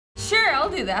I'll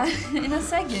do that in a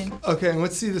second. Okay, and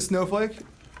let's see the snowflake.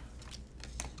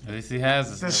 At least he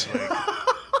has a snowflake.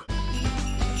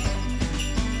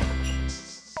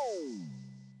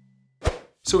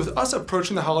 So with us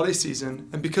approaching the holiday season,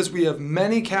 and because we have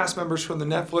many cast members from the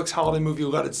Netflix holiday movie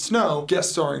Let It Snow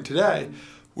guest starring today,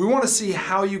 we want to see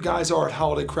how you guys are at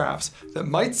holiday crafts that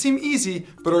might seem easy,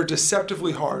 but are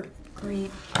deceptively hard. Great.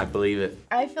 I believe it.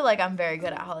 I feel like I'm very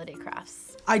good at holiday crafts.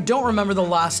 I don't remember the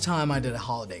last time I did a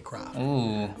holiday craft.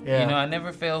 Ooh, Yeah. you know, I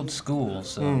never failed school,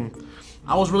 so.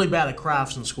 I was really bad at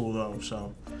crafts in school though,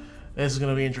 so this is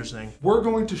gonna be interesting. We're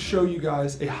going to show you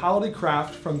guys a holiday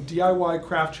craft from DIY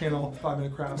Craft Channel, 5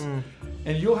 Minute Crafts,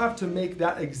 and you'll have to make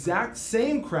that exact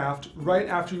same craft right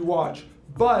after you watch,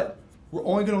 but we're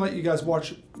only gonna let you guys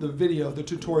watch the video, the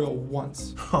tutorial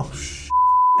once. Oh, sh**.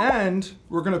 And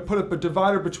we're gonna put up a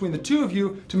divider between the two of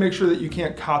you to make sure that you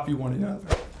can't copy one another.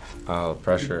 Oh,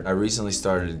 pressure. I recently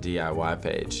started a DIY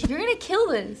page. You're gonna kill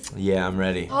this. Yeah, I'm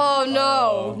ready. Oh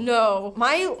no, no.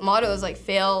 My motto is like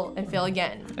fail and fail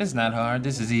again. It's not hard,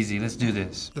 this is easy, let's do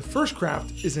this. The first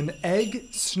craft is an egg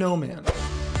snowman.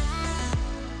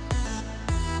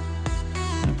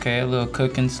 Okay, a little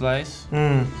cooking slice.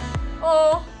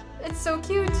 Oh, it's so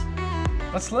cute.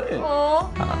 That's lit.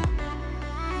 Oh.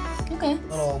 Okay.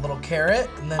 Little carrot,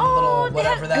 and then Oh, little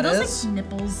whatever that Are those is. like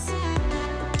nipples?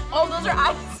 Oh, those are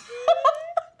eyes.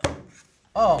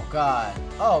 Oh God.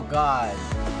 Oh God.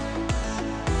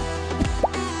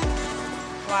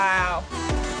 Wow.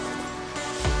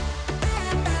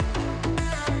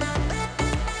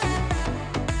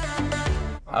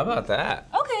 How about that?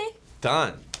 Okay.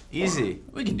 Done. Easy.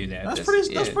 We can do that. That's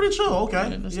pretty chill.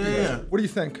 Okay. let's Yeah, do yeah. that. What do you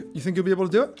think? You think you'll be able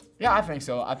to do it? Yeah, I think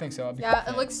so. Yeah,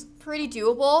 it looks pretty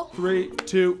doable. 3,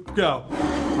 2, go.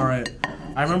 All right.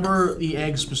 I remember the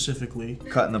egg specifically.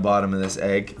 Cutting the bottom of this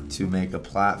egg to make a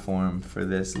platform for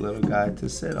this little guy to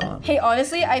sit on. Hey,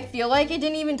 honestly, I feel like it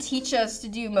didn't even teach us to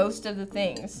do most of the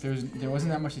things. There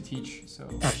wasn't that much to teach, so.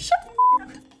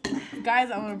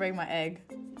 Guys, I want to break my egg.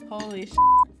 Holy sh**.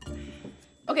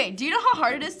 Okay, do you know how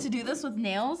hard it is to do this with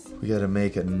nails? We gotta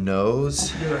make a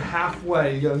nose. You're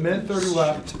halfway. You got 1:30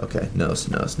 left. Okay, nose.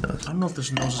 I don't know if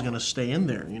this nose is gonna stay in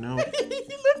there, you know? Look at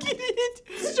it.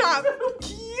 Stop.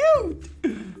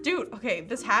 Cute. Dude, okay,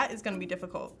 this hat is gonna be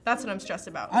difficult. That's what I'm stressed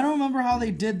about. I don't remember how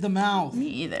they did the mouth. Me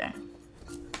either.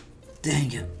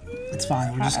 Dang it. It's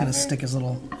fine. We're just gonna stick his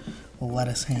little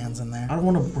lettuce hands in there. I don't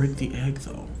want to break the egg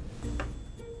though.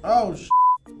 Oh, sh**.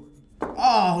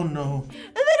 Oh no.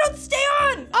 And they don't stay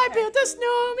on! I built a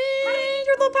snowman!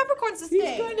 Your little peppercorns to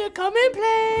stay. He's gonna come and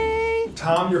play!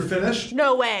 Tom, you're finished?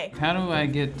 No way. How do I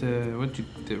get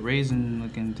the raisin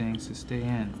looking things to stay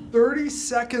in? 30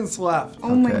 seconds left.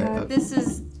 Oh my god. This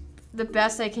is the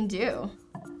best I can do.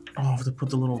 Oh, I have to put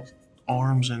the little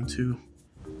arms in too.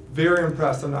 Very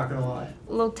impressed, I'm not gonna lie.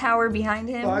 A little tower behind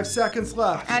him. 5 seconds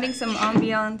left. Adding some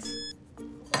ambiance.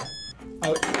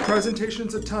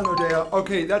 Presentation's a ton, Odeya.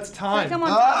 Okay, that's time. Come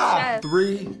on, chef.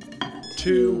 3,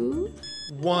 2,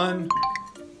 1.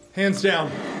 Hands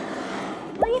down.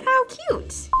 Look at how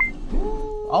cute.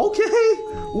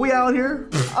 Okay, we out here.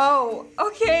 Oh,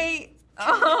 okay.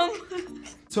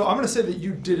 So I'm gonna say that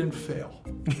you didn't fail.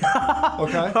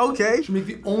 Okay? Okay. Shameik,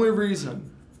 the only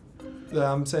reason that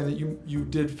I'm saying that you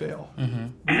did fail,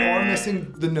 we are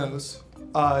missing the nose.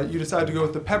 You decided to go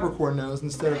with the peppercorn nose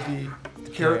instead of the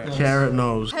carrot nose. Carrot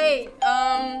nose. Hey,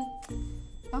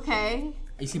 okay.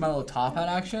 You see my little top hat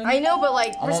action? I know, but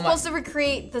like, we're on supposed to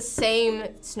recreate the same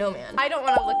snowman. I don't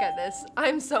want to look at this.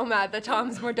 I'm so mad that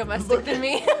Tom's more domestic than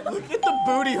me. Look at the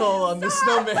booty hole on the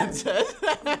snowman's head.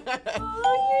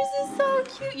 Oh, yours is so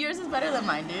cute. Yours is better than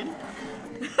mine, dude.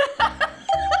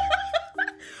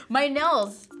 My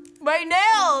nails. My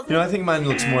nails! You know, I think mine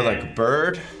looks more like a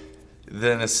bird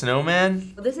than a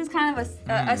snowman. This is kind of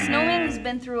a snowman who's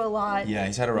been through a lot. Yeah,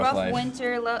 he's had a rough life.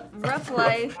 Winter, rough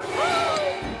life.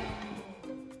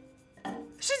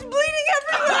 She's bleeding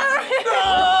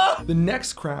everywhere! The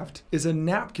next craft is a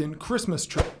napkin Christmas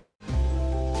tree.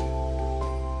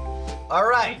 All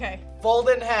right. Okay. Fold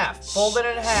it in half. Fold it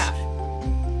in half.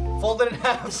 Fold it in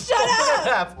half. Shut Fold up! it in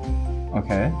half.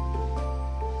 Okay.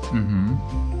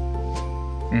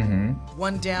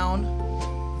 One down,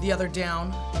 the other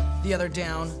down, the other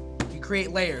down. You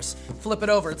create layers. Flip it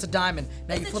over. It's a diamond.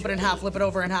 Now you flip it in half. Flip it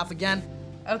over in half again.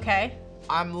 Okay.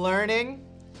 I'm learning.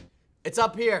 It's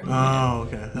up here. Oh,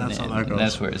 okay. That's how that goes.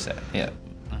 That's where it's at, yeah.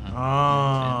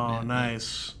 Oh,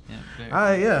 nice.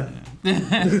 Yeah, Yeah.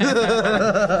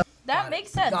 That makes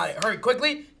sense. Got it. Hurry,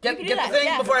 quickly. Get can the do that, thing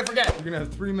yeah. before I forget. You're gonna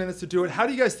have 3 minutes to do it. How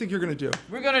do you guys think you're gonna do?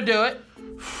 We're gonna do it.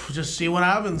 Just see what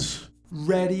happens.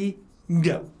 Ready,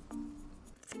 go.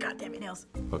 Goddamn it, nails.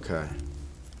 Okay.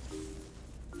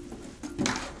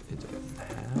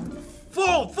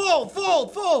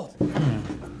 Fold.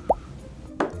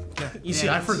 You see,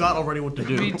 I forgot already what to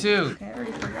do. Me too. Okay, I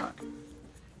already forgot.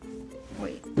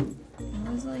 Wait. It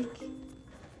was like...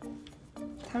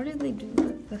 How did they do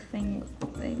the thing?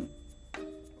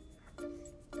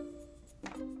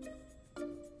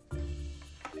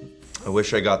 I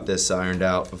wish I got this ironed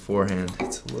out beforehand.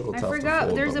 It's a little tough I forgot. to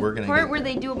fold, There's but we're gonna a part get where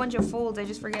there. they do a bunch of folds. I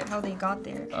just forget how they got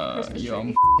there. Christmas Yo, I'm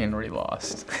tree. f***ing already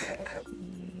lost.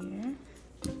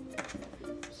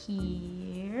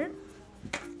 Here.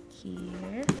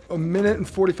 A minute and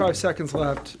 45 seconds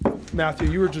left. Matthew,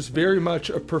 you were just very much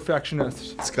a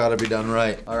perfectionist. It's gotta be done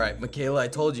right. All right, Mikaela, I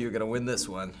told you you're gonna win this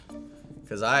one.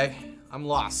 Cause I'm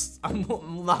lost. I'm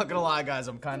not gonna lie, guys,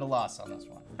 I'm kinda lost on this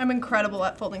one. I'm incredible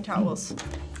at folding towels.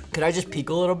 Could I just peek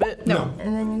a little bit? No.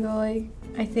 And then you go like,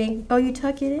 I think, oh, you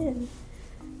tuck it in,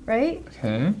 right?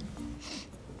 Okay.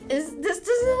 This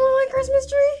doesn't look like Christmas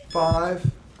tree?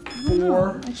 5,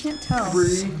 4, I can't tell.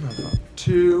 3,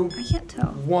 2, I can't tell.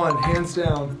 1. Hands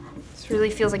down. This really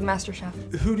feels like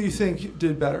MasterChef. Who do you think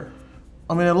did better?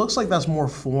 I mean, it looks like that's more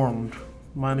formed.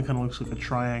 Mine kind of looks like a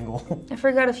triangle. I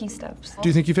forgot a few steps. Do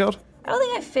you think you failed? I don't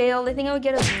think I failed. I think I would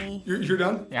get a B. You're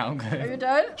done? Yeah, I'm Are good. you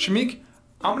done? Shameik,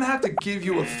 I'm gonna have to give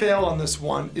you a fail on this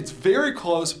one. It's very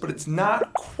close, but it's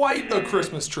not quite a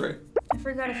Christmas tree. I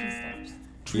forgot a few steps.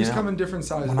 Trees Yeah. come in different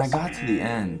sizes. When I got to the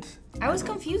end, I was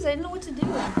confused. I didn't know what to do.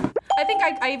 I think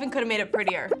I even could have made it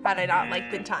prettier had I not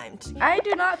like been timed. I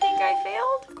do not think I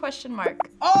failed? Question mark.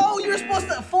 Oh, you're supposed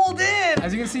to fold in!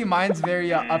 As you can see, mine's very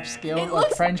upscale, It like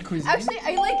looks- French cuisine. Actually,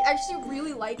 I actually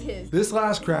really like his. This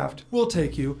last craft will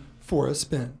take you for a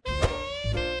spin.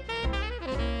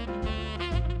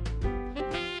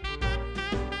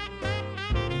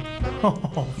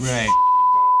 Right.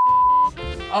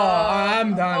 Oh,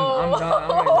 I'm done. I'm done.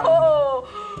 I'm already done. Oh,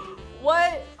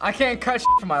 what? I can't cut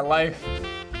for my life.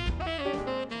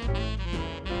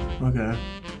 Okay.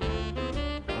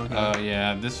 Oh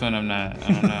yeah, this one I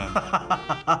don't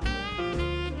know.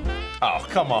 oh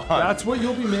come on. That's what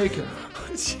you'll be making.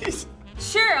 Jeez.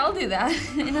 Sure, I'll do that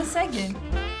in a second.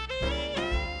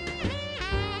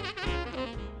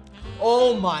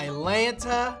 Oh my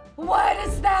Lanta. What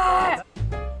is that?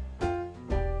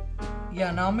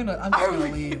 Yeah, no, I'm just gonna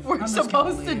leave. We're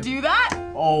supposed to do that?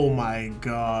 Oh my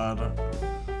god.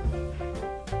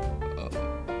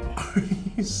 Are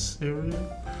you serious?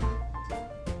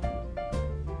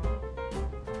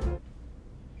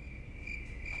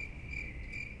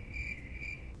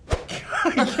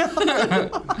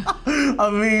 I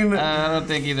mean, I don't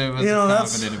think either of us You know, are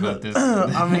that's- confident about this.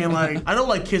 I mean, like, I know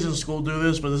like kids in school do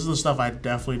this, but this is the stuff I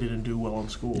definitely didn't do well in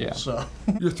school. Yeah. So.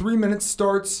 Your 3 minutes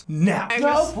starts now.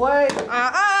 Snowflake!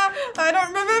 I don't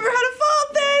remember how to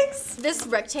fold things. This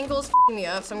rectangle is f***ing me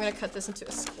up, so I'm gonna cut this into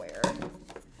a square.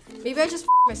 Maybe I just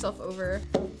f***ed myself over.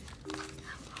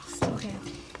 Okay.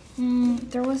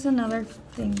 There was another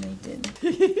thing they did.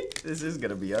 This is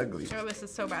gonna be ugly. Oh, this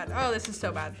is so bad. Oh, this is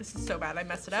so bad. This is so bad. I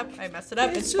messed it up.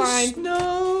 It's fine.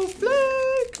 Snowflake.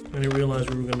 I didn't realize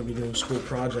we were going to be doing school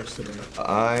projects today.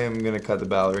 I am gonna cut the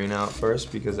ballerina out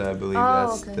first because I believe Oh,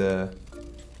 that's okay.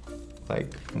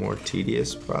 the more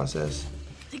tedious process.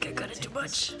 I think I cut it too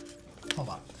much. Hold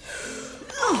on.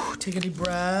 Oh, take a deep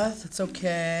breath. It's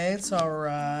okay. It's all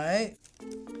right.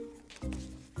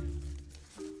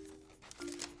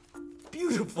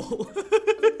 Beautiful.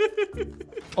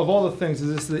 Of all the things,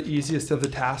 is this the easiest of the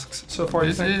tasks so far, you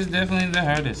This think? is definitely the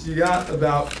hardest. You got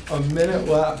about a minute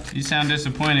left. You sound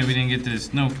disappointed we didn't get to the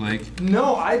snowflake.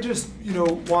 No, I just,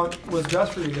 want what's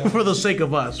best for you guys. For the sake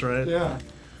of us, right? Yeah.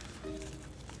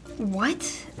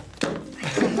 What? I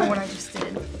don't know what I just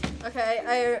did.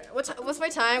 Okay, what's my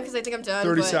time? Because I think I'm done.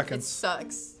 30 but seconds. It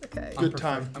sucks. Okay. Good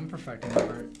time. I'm perfecting that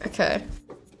part. Okay.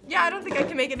 Yeah, I don't think I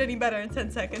can make it any better in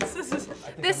 10 seconds.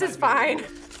 This is fine.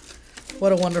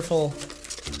 What a wonderful.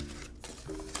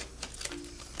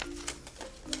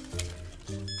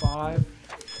 5,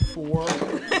 4,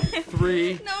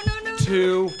 3, No.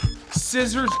 2,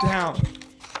 scissors down.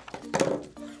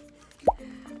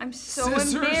 I'm so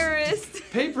Scissors. embarrassed.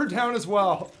 Paper down as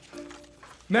well.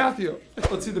 Matthew,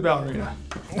 let's see the ballerina.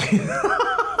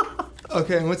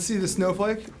 Okay, and let's see the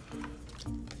snowflake.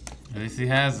 At least he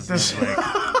has a snowflake.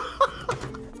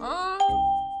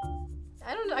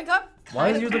 I don't know. I got. Why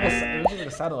is yours like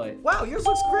a satellite? Wow, yours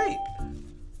looks great.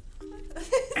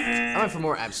 I went for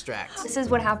more abstract. This is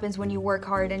what happens when you work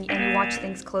hard and you watch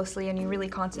things closely and you really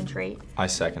concentrate. I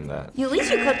second that. At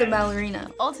least you cut the ballerina.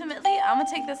 Ultimately, I'm gonna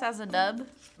take this as a dub,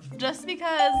 just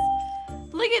because,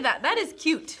 look at that, that is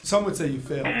cute. Some would say you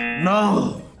failed.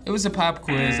 No. It was a pop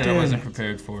quiz that I wasn't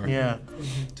prepared for. Yeah.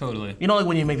 Totally. You know, like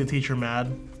when you make the teacher mad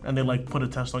and they like put a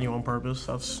test on you on purpose?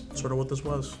 That's sort of what this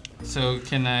was. So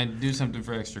can I do something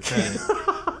for extra credit?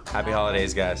 Happy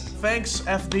holidays, guys. Thanks,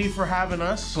 FD, for having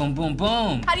us. Boom, boom,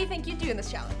 boom. How do you think you do in this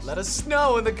challenge? Let us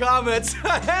know in the comments.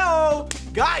 Hell,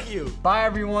 got you. Bye,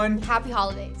 everyone. Happy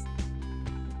holidays.